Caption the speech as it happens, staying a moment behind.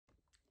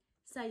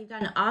So you've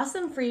got an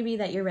awesome freebie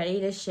that you're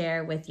ready to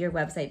share with your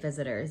website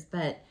visitors,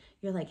 but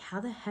you're like, how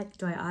the heck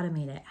do I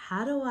automate it?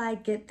 How do I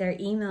get their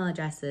email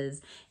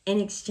addresses in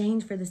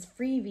exchange for this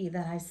freebie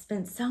that I've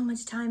spent so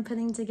much time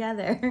putting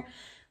together?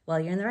 Well,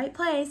 you're in the right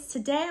place.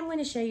 Today, I'm going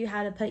to show you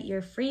how to put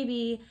your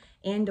freebie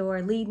and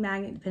or lead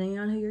magnet, depending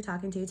on who you're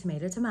talking to,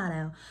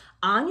 tomato,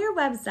 on your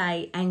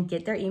website and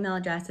get their email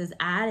addresses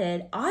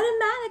added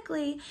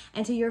automatically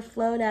into your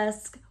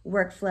Flodesk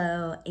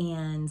workflow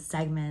and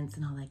segments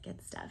and all that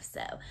good stuff.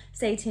 So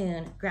stay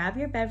tuned. Grab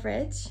your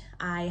beverage.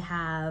 I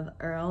have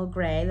Earl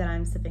Grey that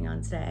I'm sipping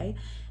on today.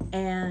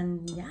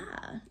 And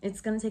yeah,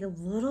 it's going to take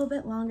a little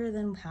bit longer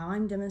than how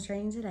I'm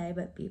demonstrating today,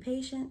 but be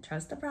patient,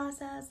 trust the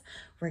process.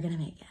 We're going to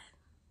make it.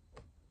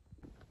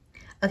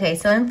 Okay,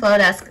 so in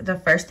Flodesk, the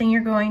first thing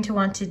you're going to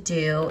want to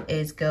do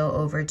is go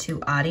over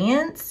to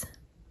Audience,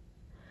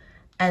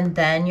 and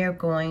then you're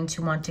going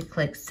to want to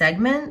click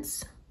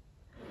Segments,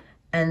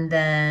 and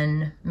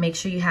then make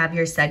sure you have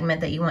your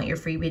segment that you want your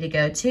freebie to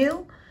go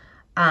to.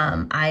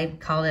 I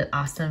called it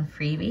Awesome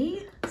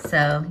Freebie,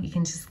 so you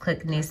can just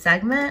click New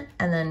Segment,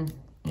 and then,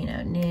 you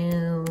know,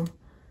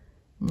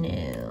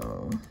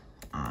 new,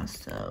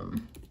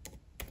 awesome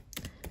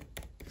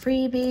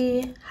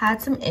freebie.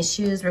 Had some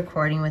issues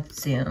recording with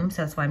Zoom,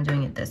 so that's why I'm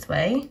doing it this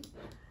way.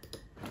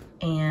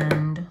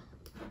 And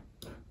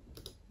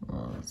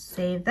we'll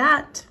save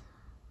that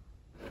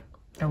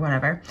or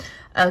whatever.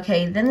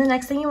 Okay, then the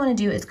next thing you want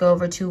to do is go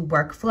over to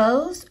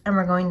workflows, and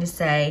we're going to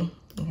say,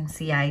 you can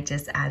see I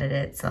just added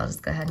it, so I'll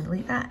just go ahead and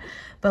delete that.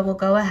 But we'll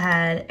go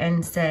ahead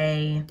and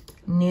say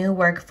new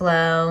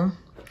workflow.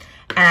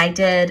 And I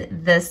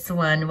did this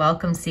one,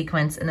 welcome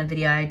sequence, in the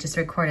video I just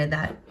recorded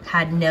that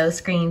had no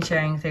screen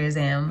sharing through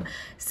Zoom.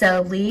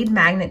 So lead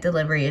magnet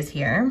delivery is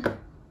here.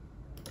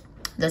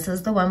 This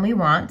is the one we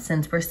want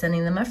since we're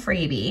sending them a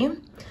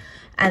freebie.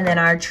 And then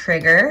our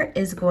trigger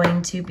is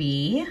going to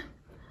be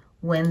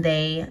when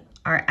they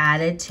are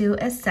added to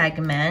a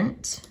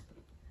segment,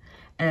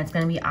 and it's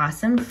going to be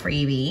awesome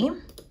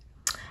freebie.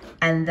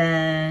 And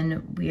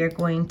then we are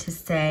going to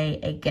say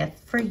a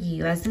gift for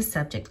you as the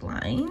subject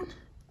line,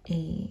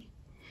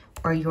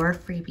 or your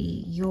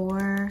freebie,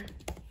 your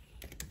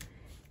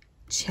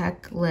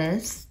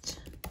checklist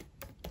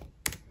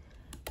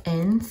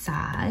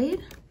inside.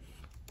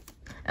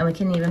 And we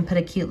can even put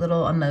a cute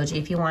little emoji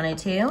if you wanted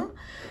to.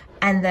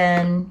 And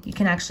then you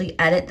can actually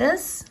edit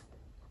this.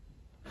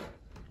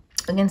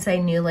 We can say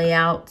new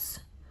layouts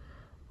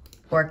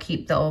or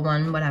keep the old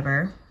one,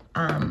 whatever.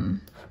 I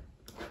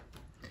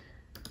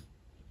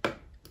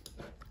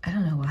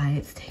don't know why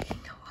it's taking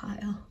a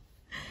while.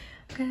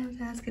 I'm gonna have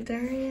to ask it to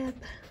hurry up.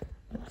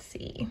 Let's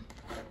see.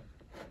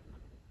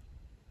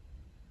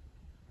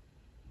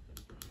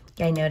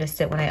 Yeah, I noticed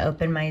it when I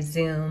opened my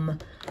Zoom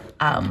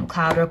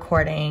cloud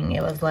recording.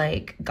 It was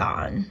like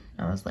gone.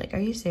 I was like, are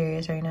you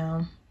serious right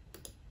now?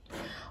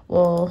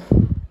 Well,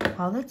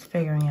 while that's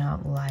figuring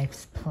out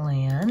life's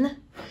plan,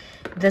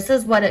 this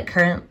is what a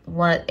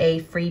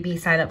freebie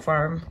sign up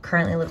form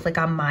currently looks like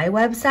on my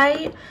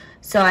website.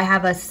 So I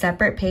have a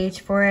separate page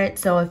for it.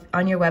 So if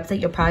on your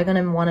website, you're probably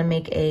going to want to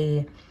make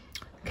a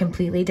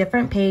completely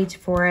different page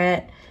for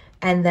it.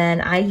 And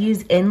then I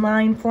use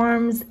inline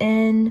forms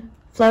in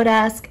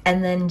Flodesk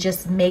and then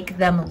just make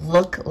them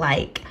look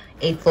like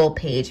a full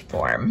page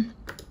form.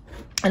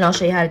 And I'll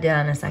show you how to do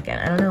that in a second.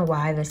 I don't know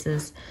why this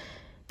is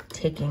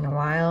taking a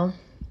while.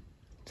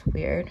 It's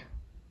weird.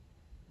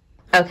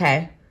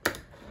 Okay.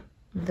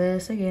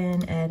 This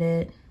again,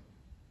 edit.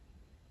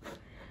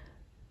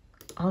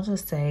 I'll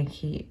just say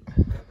keep,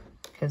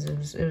 because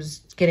it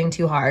was getting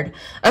too hard.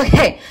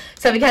 Okay,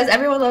 so because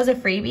everyone loves a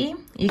freebie,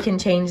 you can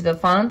change the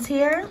fonts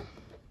here.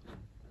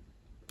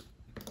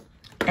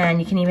 And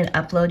you can even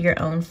upload your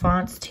own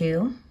fonts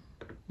too,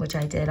 which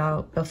I did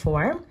all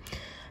before.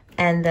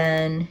 And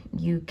then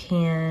you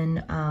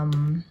can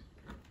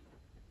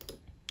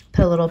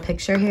put a little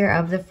picture here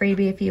of the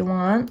freebie if you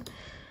want.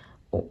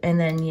 And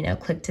then, you know,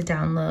 click to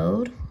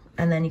download.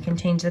 And then you can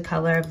change the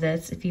color of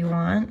this if you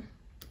want,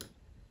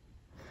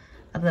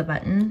 of the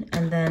button.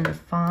 And then the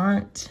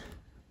font.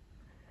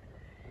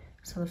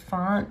 So the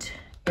font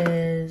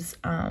is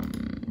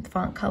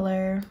font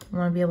color. You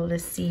want to be able to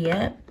see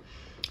it.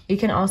 You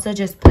can also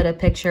just put a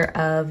picture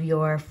of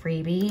your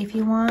freebie if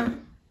you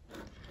want.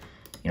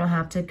 You don't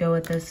have to go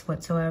with this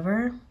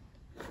whatsoever.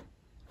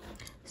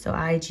 So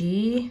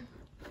IG.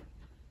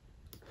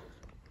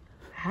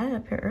 I had it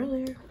up here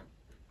earlier.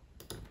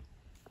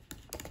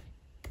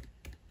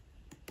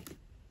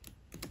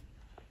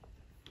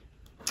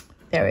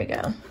 There we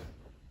go.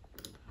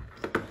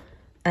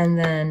 And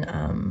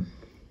then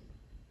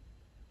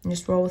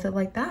just roll with it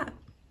like that.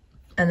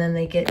 And then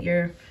they get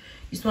your, you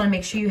just want to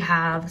make sure you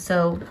have,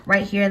 so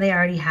right here they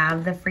already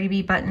have the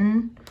freebie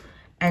button.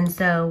 And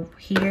so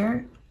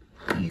here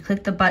you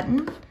click the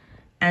button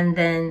and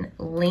then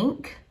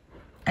link,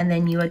 and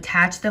then you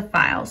attach the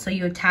file. So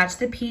you attach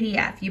the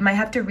PDF. You might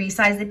have to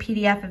resize the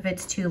PDF if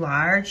it's too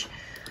large,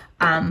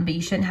 but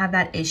you shouldn't have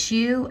that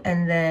issue.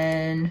 And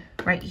then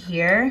right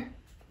here,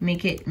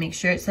 make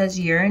sure it says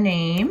your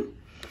name.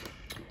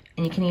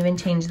 And you can even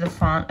change the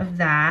font of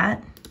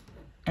that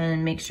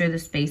and make sure the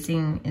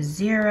spacing is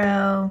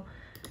 0.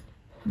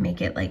 Make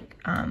it like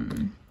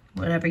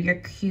whatever your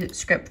cute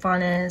script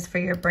font is for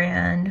your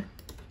brand.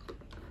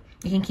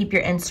 You can keep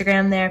your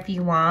Instagram there if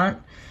you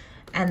want.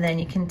 And then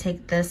you can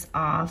take this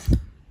off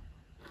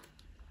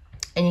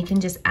and you can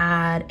just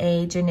add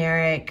a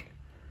generic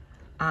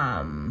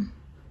button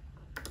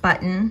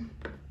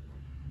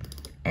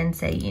and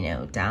say, you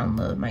know,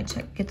 download my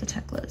get the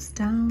checklist,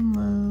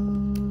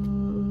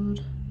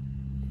 download.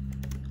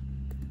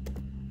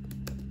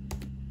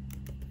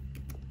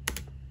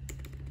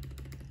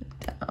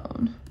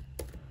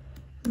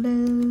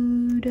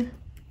 Download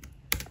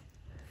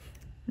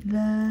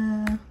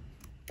the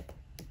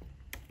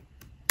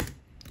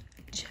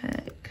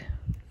check.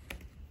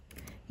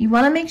 You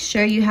want to make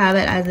sure you have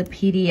it as a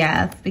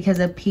PDF because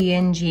a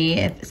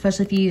PNG,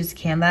 especially if you use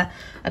Canva,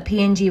 a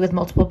PNG with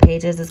multiple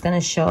pages is going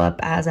to show up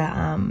as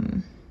a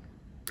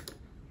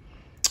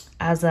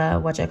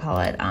what you call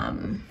it,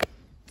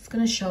 it's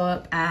going to show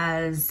up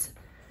as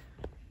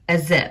a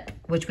zip,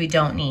 which we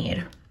don't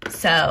need.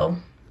 So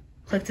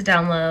click to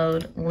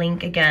download,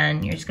 link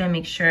again. You're just going to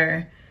make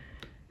sure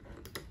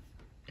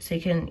so you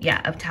can, yeah,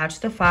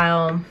 attach the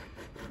file,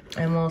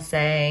 and we'll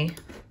say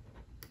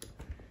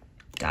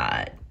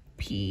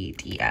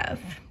 .pdf.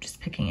 Just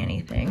picking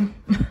anything.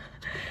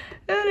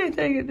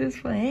 Anything at this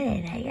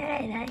point.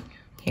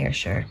 Here,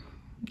 sure.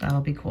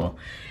 That'll be cool.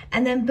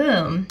 And then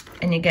boom.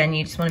 And again,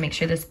 you just want to make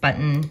sure this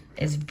button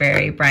is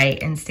very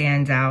bright and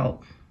stands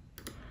out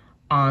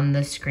on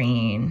the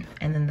screen.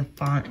 And then the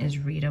font is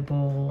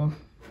readable.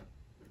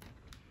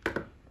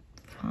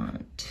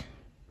 Font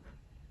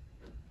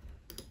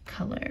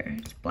color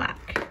is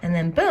black. And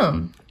then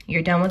boom,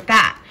 you're done with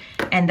that.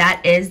 And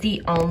that is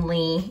the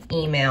only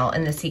email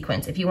in the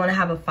sequence. If you want to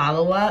have a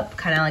follow-up,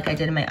 kind of like I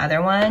did in my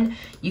other one,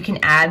 you can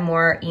add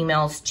more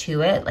emails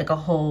to it, like a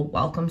whole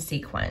welcome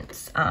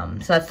sequence. So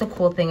that's the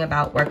cool thing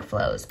about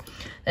workflows.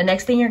 The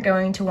next thing you're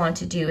going to want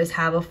to do is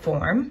have a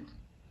form.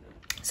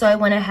 So I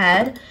went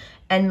ahead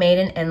and made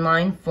an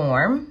inline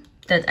form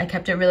that I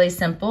kept it really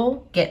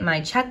simple. Get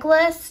my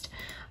checklist,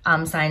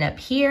 sign up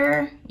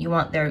here. You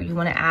want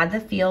to add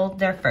the field,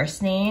 their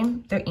first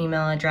name, their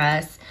email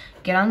address,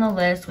 get on the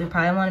list. We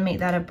probably want to make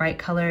that a bright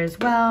color as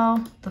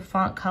well. The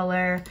font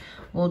color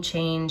will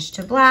change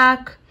to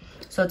black,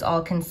 so it's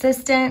all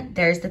consistent.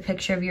 There's the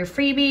picture of your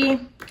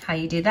freebie. How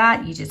you do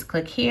that, you just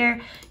click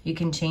here. You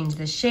can change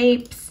the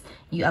shapes.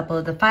 You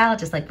upload the file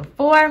just like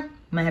before.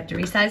 You might have to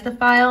resize the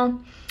file.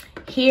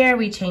 Here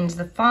we change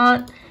the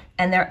font,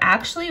 and there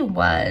actually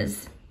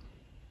was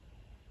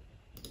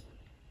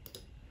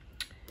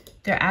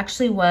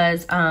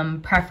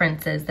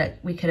preferences that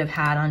we could have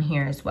had on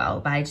here as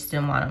well, but I just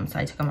didn't want them, so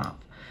I took them off.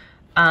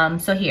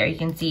 So here you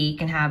can see you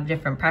can have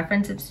different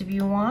preferences if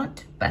you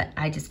want, but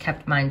I just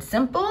kept mine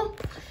simple.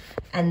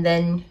 And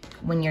then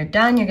when you're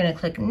done, you're gonna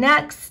click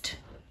next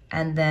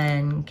and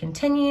then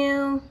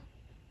continue,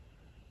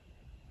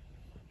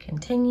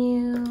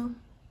 continue,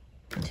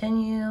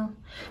 continue.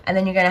 And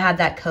then you're gonna have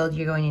that code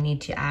you're going to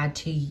need to add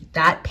to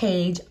that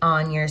page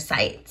on your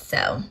site.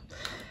 So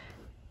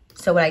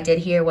what I did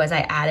here was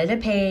I added a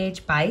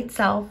page by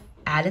itself,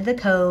 added the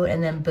code,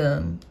 and then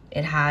boom,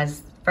 it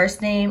has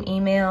first name,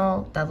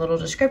 email, that little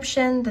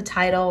description, the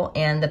title,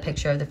 and the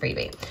picture of the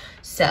freebie.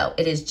 So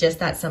it is just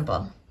that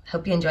simple.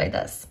 Hope you enjoyed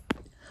this.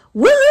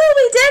 Woohoo,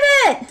 we did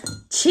it!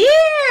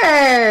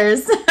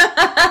 Cheers!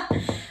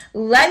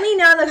 Let me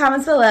know in the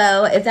comments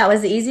below if that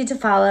was easy to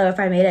follow, if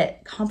I made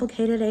it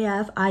complicated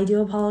AF. I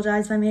do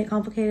apologize if I made it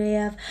complicated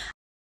AF.